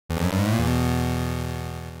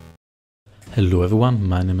Hello everyone,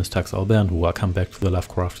 my name is Taxalber and welcome back to the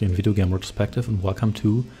Lovecraftian Video Game Retrospective and welcome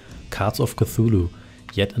to Cards of Cthulhu,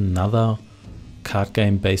 yet another card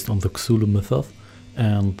game based on the Cthulhu mythos.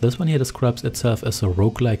 And this one here describes itself as a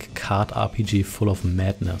roguelike card RPG full of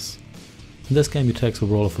madness. In this game you take the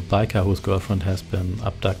role of a biker whose girlfriend has been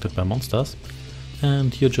abducted by monsters,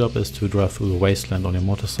 and your job is to drive through the wasteland on your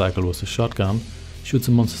motorcycle with a shotgun, shoot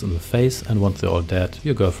the monsters in the face, and once they're all dead,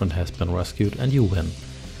 your girlfriend has been rescued and you win.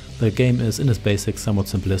 The game is in its basics somewhat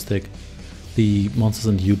simplistic. The monsters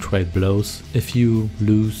and you trade blows. If you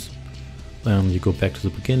lose, then you go back to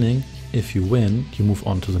the beginning. If you win, you move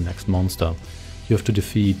on to the next monster. You have to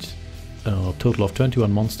defeat a total of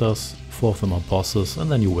 21 monsters, 4 of them are bosses,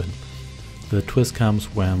 and then you win. The twist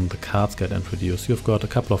comes when the cards get introduced. You've got a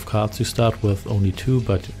couple of cards. You start with only 2,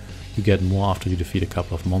 but you get more after you defeat a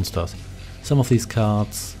couple of monsters. Some of these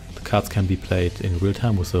cards, the cards can be played in real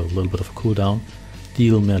time with a little bit of a cooldown.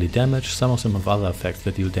 Deal merely damage. Some of them have other effects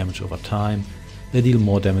that deal damage over time. They deal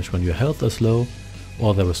more damage when your health is low,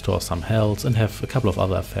 or they restore some health and have a couple of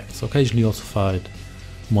other effects. Occasionally you also fight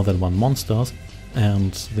more than one monsters,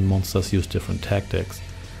 and the monsters use different tactics.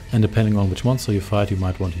 And depending on which monster you fight, you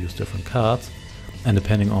might want to use different cards. And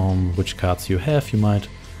depending on which cards you have, you might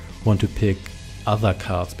want to pick other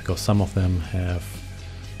cards, because some of them have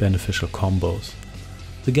beneficial combos.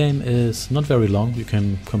 The game is not very long. You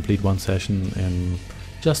can complete one session in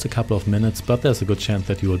just a couple of minutes, but there's a good chance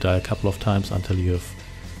that you will die a couple of times until you have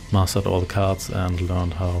mastered all the cards and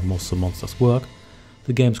learned how most of the monsters work.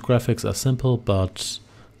 The game's graphics are simple, but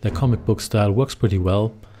their comic book style works pretty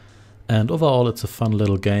well. And overall it's a fun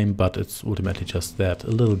little game, but it's ultimately just that,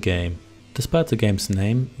 a little game. Despite the game's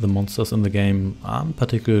name, the monsters in the game aren't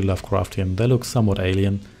particularly Lovecraftian. They look somewhat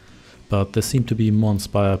alien, but they seem to be more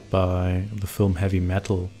inspired by the film Heavy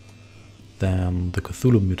Metal than the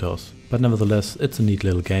Cthulhu mythos. But nevertheless, it's a neat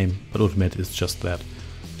little game, but ultimately it's just that,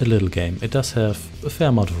 a little game. It does have a fair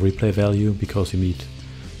amount of replay value because you meet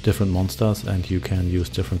different monsters and you can use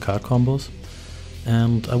different card combos.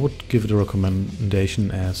 And I would give it a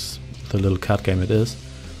recommendation as the little card game it is,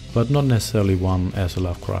 but not necessarily one as a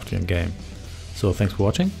Lovecraftian game. So thanks for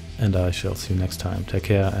watching, and I shall see you next time. Take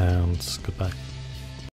care and goodbye.